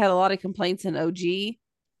done. I had a lot of complaints in OG.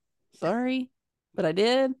 Sorry, but I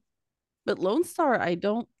did. But Lone Star, I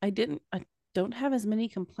don't have as many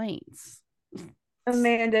complaints.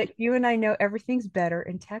 Amanda, you and I know everything's better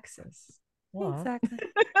in Texas. What? Exactly.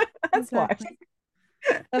 That's why.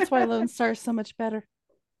 That's why Lone Star is so much better.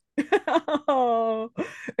 Oh,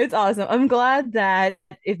 it's awesome. I'm glad that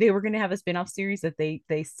if they were going to have a spin-off series that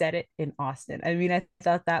they set it in Austin. I mean, I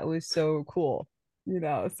thought that was so cool,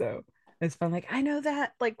 so it's fun. Like, I know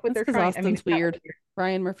that, like, what they're trying. Austin's weird.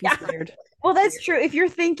 Ryan Murphy's weird. Well, that's true. If you're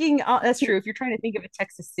thinking, that's true. If you're trying to think of a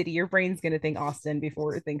Texas city, your brain's going to think Austin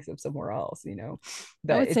before it thinks of somewhere else,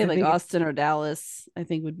 But I would say like Austin or Dallas, I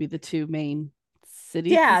think would be the two main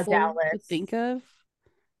cities. Yeah, Dallas. Would think of.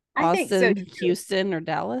 I Austin, think so, Houston, or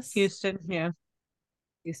Dallas? Houston, yeah.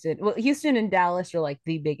 Houston. Well, Houston and Dallas are like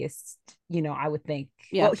the biggest, I would think.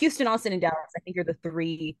 Yeah. Well, Houston, Austin, and Dallas, I think are the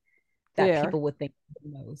three that people would think the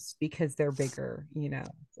most because they're bigger,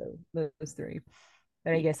 So those three.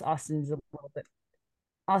 But I guess Austin's a little bit.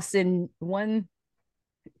 Austin won.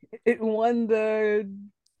 It won the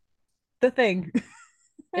thing.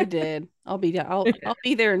 It did. I'll be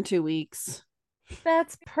there in 2 weeks.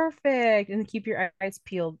 That's perfect. And keep your eyes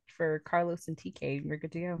peeled for Carlos and TK. We're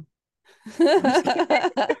good to go. They're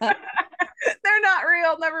not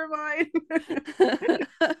real. Never mind.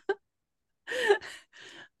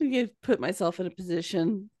 I could put myself in a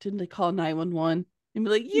position to call 911 and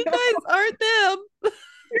be like, "You guys aren't them.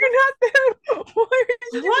 You're not them.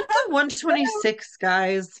 I want the 126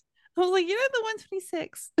 guys." I was like, "You're not the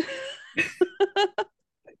 126."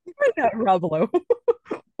 You're not Rob Lowe.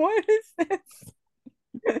 What is this?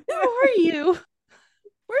 Who are you?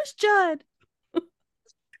 Where's Judd?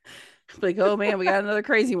 Like, oh man, we got another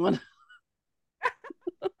crazy one.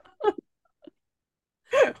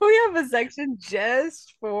 We have a section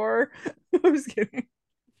just for I'm just kidding.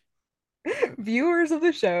 Viewers of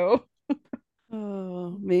the show.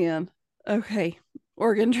 Oh man. Okay.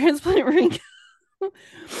 Organ transplant ring. All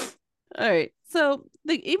right. So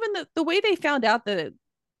the way they found out that it,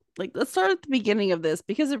 like, let's start at the beginning of this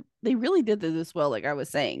because they really did this well, like I was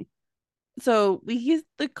saying. So we used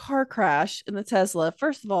the car crash in the Tesla.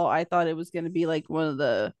 First of all, I thought it was going to be like one of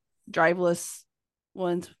the driveless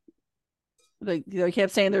ones. Like they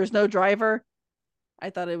kept saying there's no driver.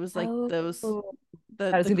 I thought it was like the cars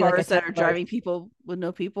like that are driving people with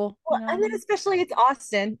no people. Well, and then especially it's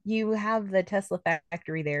Austin. You have the Tesla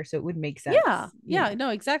factory there, so it would make sense. Yeah, no,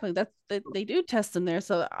 exactly. They do test them there.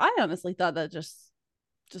 So I honestly thought that just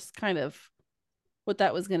kind of what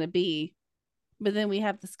that was going to be. But then we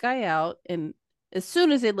have this guy out, and as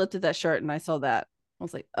soon as they lifted that shirt and I saw that, I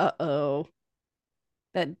was like, uh-oh.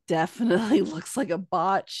 That definitely looks like a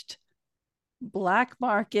botched black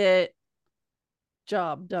market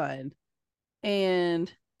job done.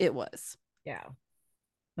 And it was. Yeah.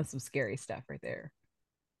 That's some scary stuff right there.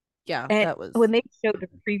 Yeah, and that was. When they showed the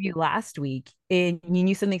preview last week and you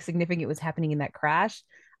knew something significant was happening in that crash,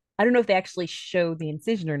 I don't know if they actually showed the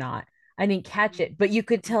incision or not. I didn't catch it, but you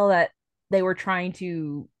could tell that they were trying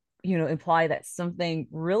to, imply that something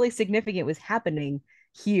really significant was happening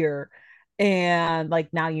here. And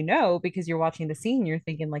like now, because you're watching the scene, you're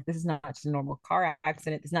thinking like this is not just a normal car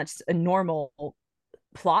accident. It's not just a normal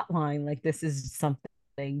plot line. Like this is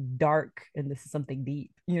something dark and this is something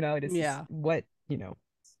deep. It is what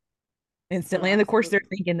instantly. And of course, they're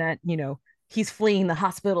thinking that he's fleeing the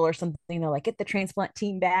hospital or something. They're like, get the transplant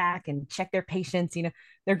team back and check their patients.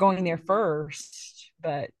 They're going there first,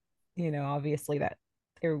 but obviously that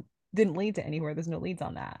it didn't lead to anywhere. There's no leads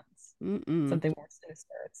on that. Something more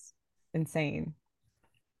sinister. It's insane.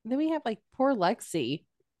 Then we have like poor Lexi.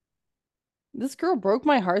 This girl broke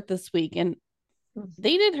my heart this week, and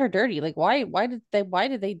they did her dirty. Like, why did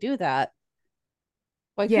they do that?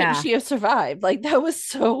 Why couldn't she have survived? Like, that was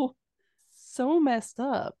so messed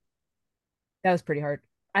up. That was pretty hard.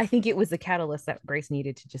 I think it was the catalyst that Grace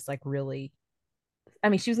needed to just like really. I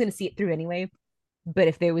mean, she was going to see it through anyway, but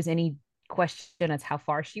if there was any question as how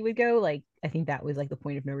far she would go, like I think that was like the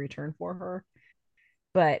point of no return for her.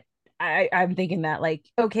 But I'm thinking that like,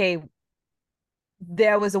 okay,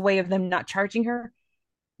 there was a way of them not charging her,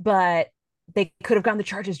 but they could have gotten the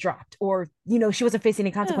charges dropped, or she wasn't facing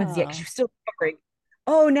any consequences yet because she was still recovering.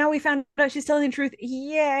 Oh, now we found out she's telling the truth.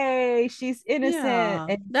 Yay, she's innocent, Yeah,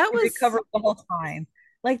 and that she was recovered the whole time.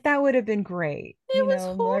 Like that would have been great. it was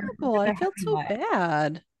Learn horrible. I the felt happy so life.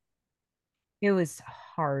 bad. It was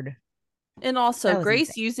hard. And also That was Grace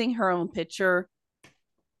insane. using her own picture.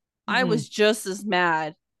 I Mhm. was just as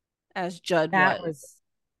mad as Judd That was. was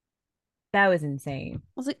that was insane. I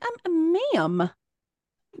was like, ma'am,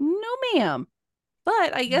 no, ma'am.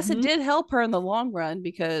 But I guess it Mhm. did help her in the long run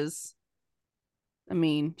because, I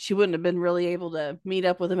mean, she wouldn't have been really able to meet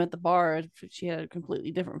up with him at the bar if she had a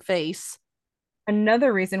completely different face.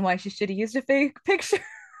 Another reason why she should have used a fake picture.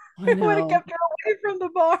 I It would have know. kept her away from the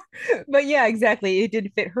bar. But yeah, exactly. It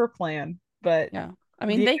did fit her plan. But Yeah. I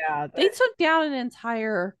mean, yeah, they took down an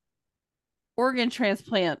entire organ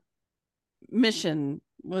transplant mission.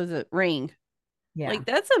 Was it ring? yeah, Like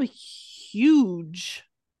that's a huge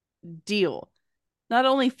deal. Not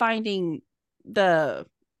only finding the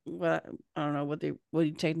what I don't know what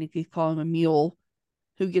you technically call him, a mule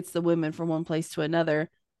who gets the women from one place to another,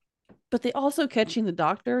 but they also catching the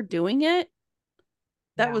doctor doing it.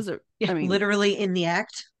 That yeah, was Yeah, I mean, literally in the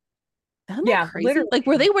act. isn't that yeah. crazy? Literally, Like,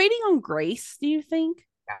 were they waiting on Grace, do you think?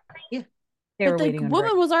 Yeah. they But were the waiting on Grace.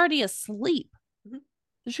 woman was already asleep. Mhm.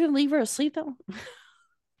 They're gonna leave her asleep though.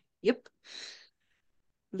 Yep.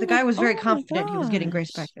 The I'm guy like, was very oh my confident he was getting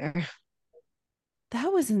Grace back gosh, there. that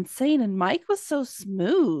was insane. And Mike was so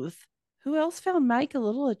smooth. Who else found Mike a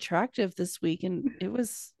little attractive this week? And it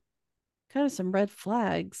was kind of some red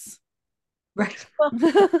flags. Right. Well,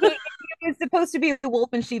 it was supposed to be the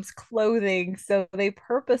wolf in sheep's clothing, so they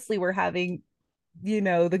purposely were having,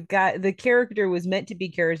 the character was meant to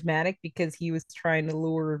be charismatic because he was trying to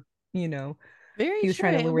lure, Very he was true.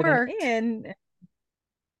 trying to It lure them worked. in.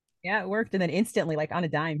 Yeah, it worked. And then instantly, like on a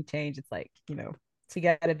dime, he changed. It's like, so you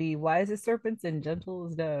gotta be wise as serpents and gentle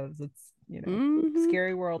as doves. It's, Mm-hmm.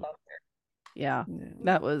 scary world out Yeah, there. Yeah.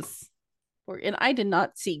 that was. And I did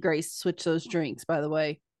not see Grace switch those drinks. By the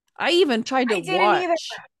way, I even tried to I didn't either. watch,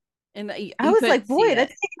 and I you was couldn't like, see boy,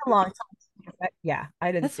 that's it. taking a long time. Yeah,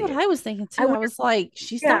 I didn't That's see what it. I was thinking I too. I wonder, was like,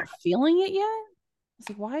 she's yeah, not feeling it yet. I was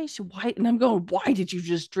like, why is she why? And I'm going, why did you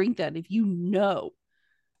just drink that if you know?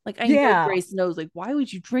 Like, I know yeah. Grace knows. Like, why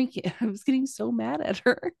would you drink it? I was getting so mad at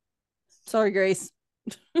her. Sorry, Grace.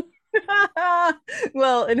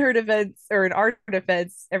 Well, in her defense, or in our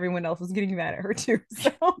defense, everyone else was getting mad at her too.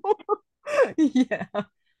 So yeah. I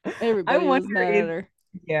Everybody wonder was mad at if, her.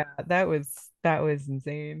 yeah, that was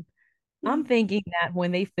insane. I'm Mm. thinking that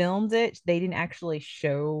when they filmed it, they didn't actually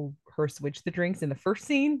show her switch the drinks in the first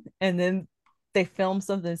scene, and then they filmed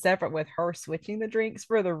something separate with her switching the drinks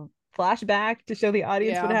for the flashback to show the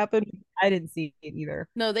audience what Yeah. happened. I didn't see it either.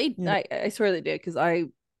 No, they. You know, I swear they did because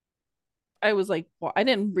I was like, well, I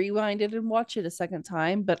didn't rewind it and watch it a second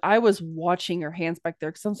time, but I was watching her hands back there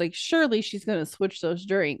because I was like, surely she's gonna switch those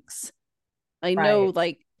drinks. I know, right.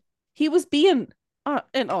 like he was being,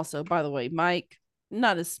 and also, by the way, Mike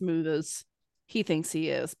not as smooth as he thinks he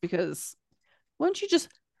is because why don't you just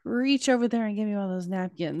reach over there and give me one of those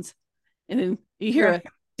napkins? And then you hear Yeah. a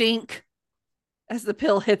dink as the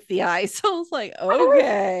pill hits the eye. So I was like, I was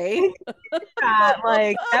okay. thinking that,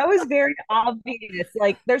 like, that was very obvious.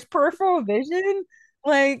 Like, there's peripheral vision.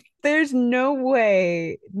 Like, there's no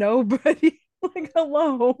way nobody, like,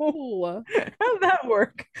 hello. Ooh. How'd that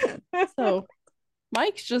work? So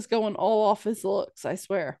Mike's just going all off his looks, I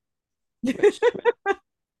swear. Which,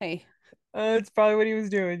 hey, That's probably what he was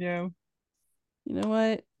doing, yeah. you know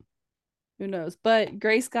what? Who knows? But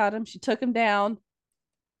Grace got him. She took him down.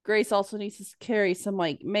 Grace also needs to carry some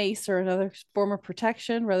like mace or another form of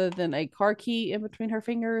protection rather than a car key in between her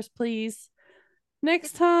fingers, please.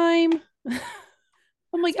 Next time.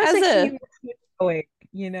 I'm like, Especially she knew what she was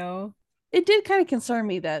going. it did kind of concern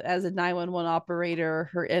me that as a 911 operator,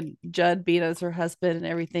 her and Judd being as her husband and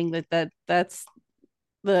everything, that's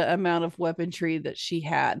the amount of weaponry that she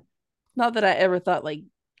had. Not that I ever thought like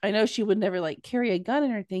I know she would never like carry a gun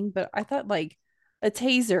or anything, but I thought like a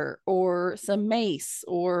taser or some mace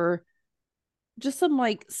or just some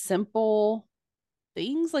like simple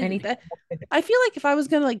things like Anything. that. I feel like if I was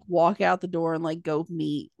gonna like walk out the door and like go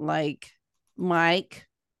meet like Mike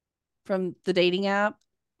from the dating app,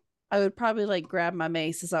 I would probably like grab my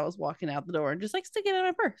mace as I was walking out the door and just like stick it in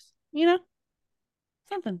my purse,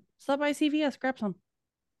 something. Stop by CVS, grab some.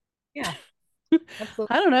 Yeah, I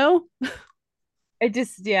absolutely. don't know. It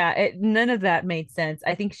just, yeah, none of that made sense.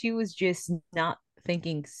 I think she was just not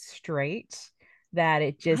thinking straight, that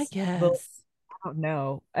it I just, I guess. don't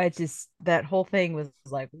know. I just, that whole thing was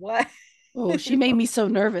like, what? Oh, she made me so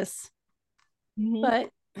nervous. Mhm. But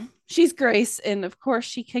she's Grace, and of course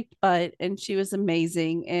she kicked butt, and she was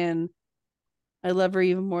amazing, and I love her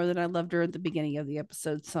even more than I loved her at the beginning of the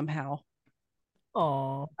episode somehow.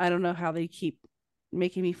 Oh, I don't know how they keep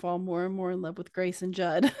making me fall more and more in love with Grace and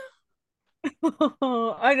Judd.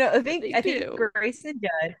 I know. I think do. Grace and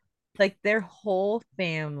Judd, like their whole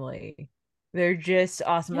family, they're just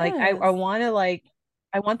awesome. Like I Yes. want to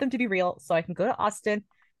I want them to be real, so I can go to Austin.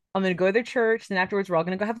 I'm gonna go to their church, and afterwards we're all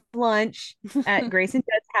gonna go have lunch at Grace and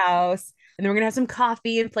Judd's house, and then we're gonna have some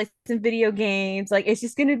coffee and play some video games. Like it's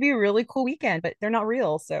just gonna be a really cool weekend. But they're not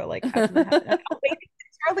real, so like how can that happen? I'll wait.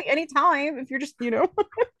 It's hardly any time if you're just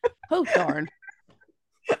Oh darn.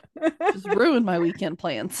 Just ruined my weekend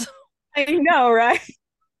plans. I know, right?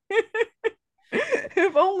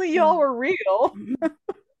 If only y'all were real.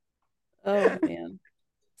 Oh man.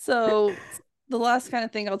 So the last kind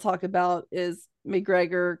of thing I'll talk about is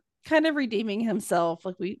McGregor kind of redeeming himself.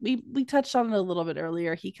 Like we touched on it a little bit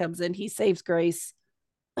earlier. He comes in, he saves Grace.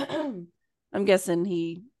 I'm guessing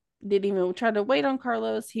he didn't even try to wait on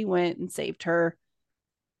Carlos. He went and saved her.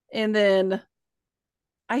 And then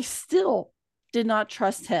I still did not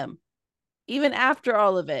trust him, even after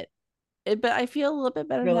all of it. But I feel a little bit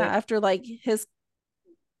better Really? now after like his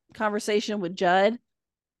conversation with Judd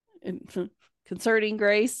and concerning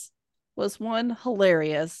Grace was 1,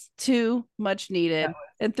 hilarious, 2, much needed,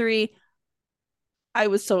 and 3, I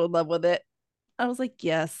was so in love with it. I was like,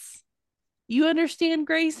 yes, you understand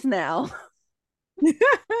Grace now.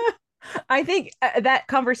 I think that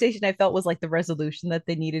conversation I felt was like the resolution that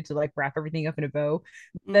they needed to like wrap everything up in a bow.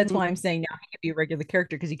 That's why I'm saying now he could be a regular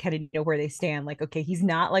character because you kind of know where they stand. Like, okay, he's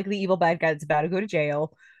not like the evil bad guy that's about to go to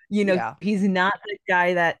jail. Yeah. He's not the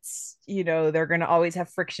guy that's, they're going to always have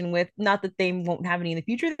friction with. Not that they won't have any in the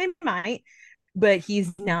future, they might, but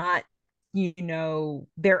he's not,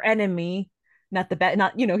 their enemy. Not the bad,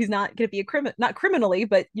 not, he's not going to be a criminal, not criminally,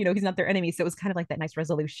 but, he's not their enemy. So it was kind of like that nice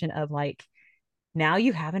resolution of like, now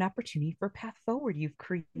you have an opportunity for a path forward. You've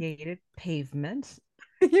created pavement.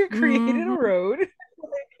 You've created a road.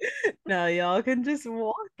 Now y'all can just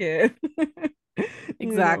walk it.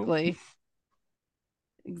 Exactly.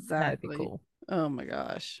 That'd be cool. Oh my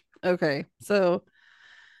gosh. Okay. So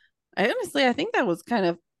I think that was kind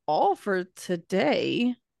of all for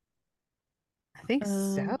today. I think so.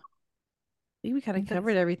 I think we kind of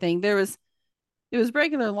covered everything. It was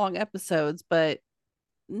regular long episodes, but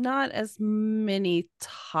not as many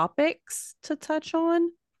topics to touch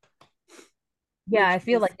on. Yeah, I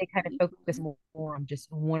feel like they kind of focus more on just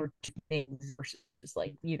 1 or 2 things versus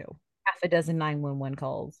like, half a dozen 911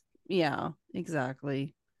 calls. Yeah,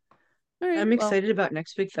 exactly. All right, I'm excited about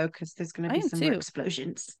next week though, because there's going to be some more too.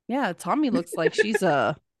 explosions. Yeah, Tommy looks like she's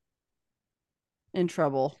in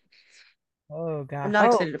trouble. Oh gosh. I'm not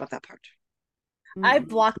excited about that part. I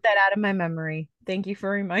blocked that out of my memory. Thank you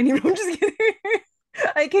for reminding me. I'm just kidding.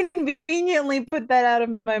 I conveniently put that out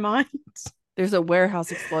of my mind. There's a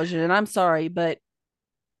warehouse explosion, and I'm sorry, but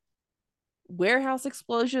warehouse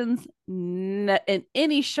explosions in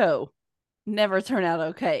any show never turn out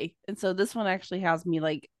okay. And so this one actually has me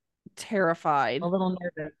like terrified. A little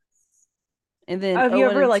nervous. And then have you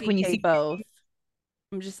ever like TK when you see both?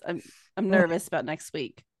 I'm nervous about next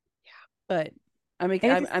week. Yeah. But I'm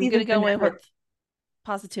gonna go in with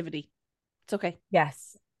positivity. It's okay.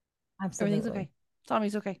 Yes. Absolutely. Everything's okay.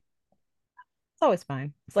 Tommy's okay. It's always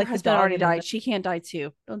fine. It's like her husband already died. She can't die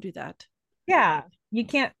too. Don't do that. Yeah. You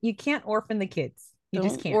can't orphan the kids. You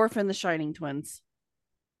just can't orphan the Shining twins.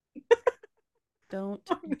 Don't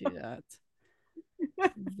do that.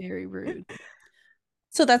 Very rude.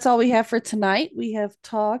 So that's all we have for tonight. We have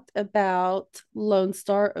talked about Lone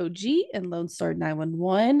Star OG and Lone Star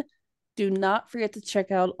 911. Do not forget to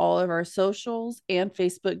check out all of our socials and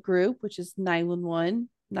Facebook group, which is 911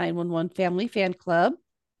 Family Fan Club.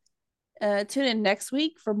 Tune in next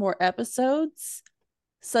week for more episodes.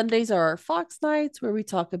 Sundays are our Fox nights where we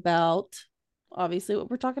talk about obviously what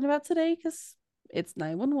we're talking about today because it's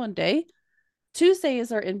 911 day. Tuesday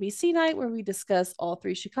is our NBC night where we discuss all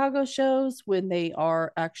 3 Chicago shows when they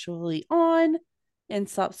are actually on and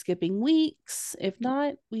stop skipping weeks. If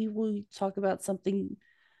not, we will talk about something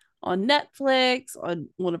on Netflix, on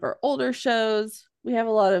one of our older shows. We have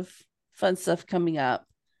a lot of fun stuff coming up.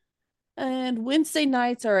 And Wednesday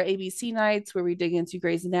nights are our ABC nights where we dig into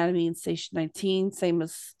Grey's Anatomy and Station 19, same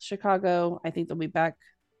as Chicago. I think they'll be back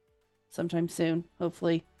sometime soon,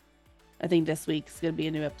 hopefully. I think this week is going to be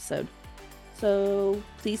a new episode. So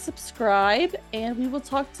please subscribe and we will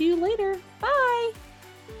talk to you later. Bye.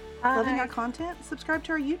 Loving our content? Subscribe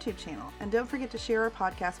to our YouTube channel and don't forget to share our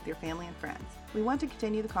podcast with your family and friends. We want to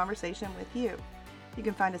continue the conversation with you. You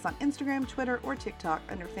can find us on Instagram, Twitter, or TikTok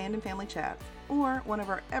under Fandom Family Chats, or one of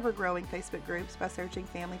our ever-growing Facebook groups by searching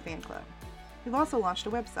Family Fan Club. We've also launched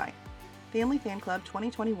a website, Family Fan Club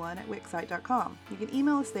 2021 at Wixsite.com. You can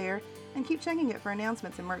email us there and keep checking it for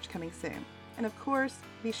announcements and merch coming soon. And of course,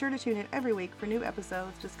 be sure to tune in every week for new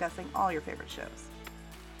episodes discussing all your favorite shows.